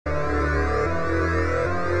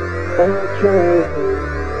Fresh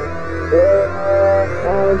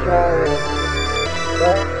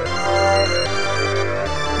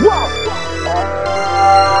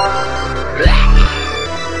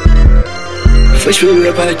me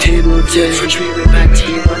by table ten. Fresh me by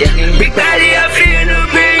table ten. Big body up here in the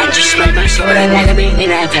beat. I'm just like my soda like a meat in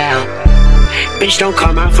that pound. Bitch, don't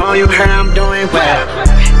call my phone, you heard I'm doing well.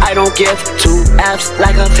 I don't give two F's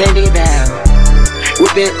like a Fendi bell.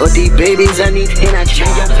 Whippin' all these babies, I need and I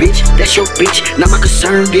change your bitch. That's your bitch, not my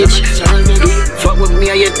concern, bitch. Fuck with me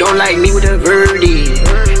or you don't like me with a verdict.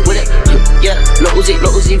 Yeah, Lil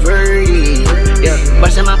Uzi Vert. Yeah,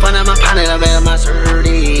 bustin' my partner, I bet my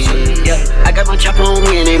surdy. Yeah, I got my chopper on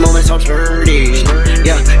me and they moving so sturdy.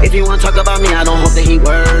 Yeah, if you wanna talk about me, I don't hope that he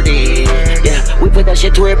wordy. Yeah, we put that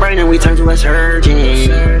shit to a brain and we turn to a surgeon.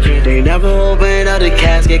 They never opened up the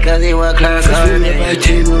casket cause they were clear cut.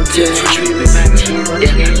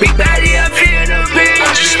 Yeah, big body up here in the beat.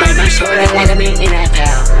 I'm just like my soda like a meat in that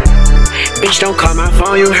pound. Bitch, don't call my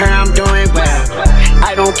phone, you heard I'm doing well.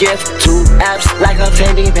 I don't give two F's like a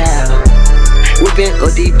Fendi bell. Whippin' all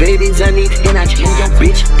these babies, I need and I change your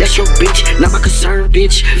bitch. That's your bitch, not my concern,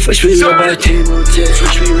 bitch. Fresh me by table ten.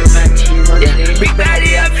 Fresh me by table ten. Yeah, big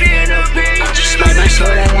body up here in the beat. I'm just like my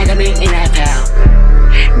soda like a meat in that pound.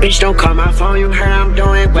 Bitch, don't call my phone, you heard I'm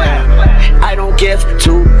doing well. I don't give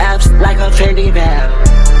two F's like a Fendi bell.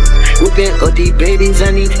 Whippin' all these babies, I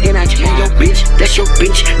need and I change your bitch. That's your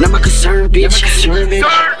bitch, not my concern, bitch.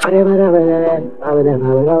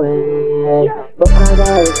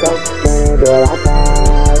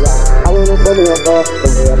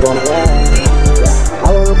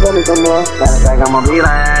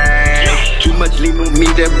 Too much lean on me,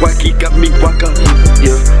 that wacky got me walk up.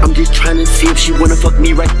 Yeah, I'm just tryna see if she wanna fuck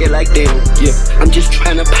me right there like that. Yeah, I'm just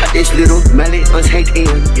tryna pop this little mallet untanked in.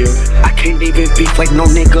 Yeah, I can't even beef like no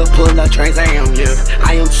nigga pull up Trans Am. Yeah,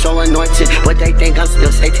 I am so anointed, but they think I'm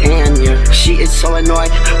still Satan. Yeah, she is so annoyed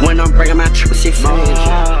when I'm bringing my 666 friends.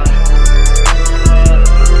 Yeah.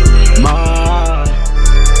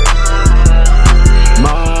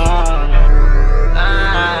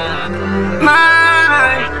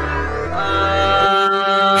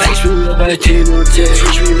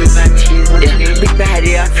 Yeah, big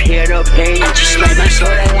body up here to pay. I'm just like my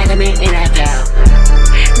soda like a meat in that pound.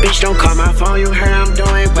 Bitch, don't call my phone, you heard I'm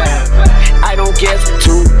doing well. I don't give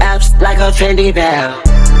two F's like a Fendi bell.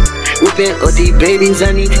 Whippin' all these babies,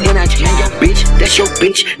 I need and I change your bitch. That's your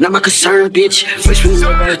bitch, not my concern, bitch. Fresh me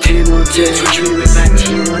by table ten.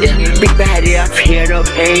 Yeah, big body up here to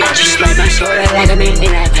pay. I'm just like my soda like a meat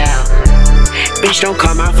in that pound. Bitch, don't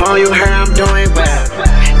call my phone, you heard I'm doing well.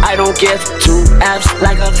 I don't give two F's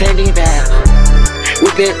like a Fendi bell.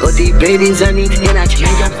 Whippin' all these babies, I need and I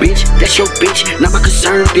change your bitch. That's your bitch, not my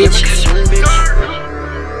concern, bitch.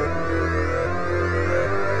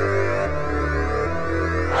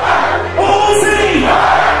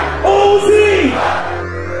 Uzi!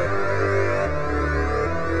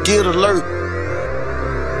 Get alert.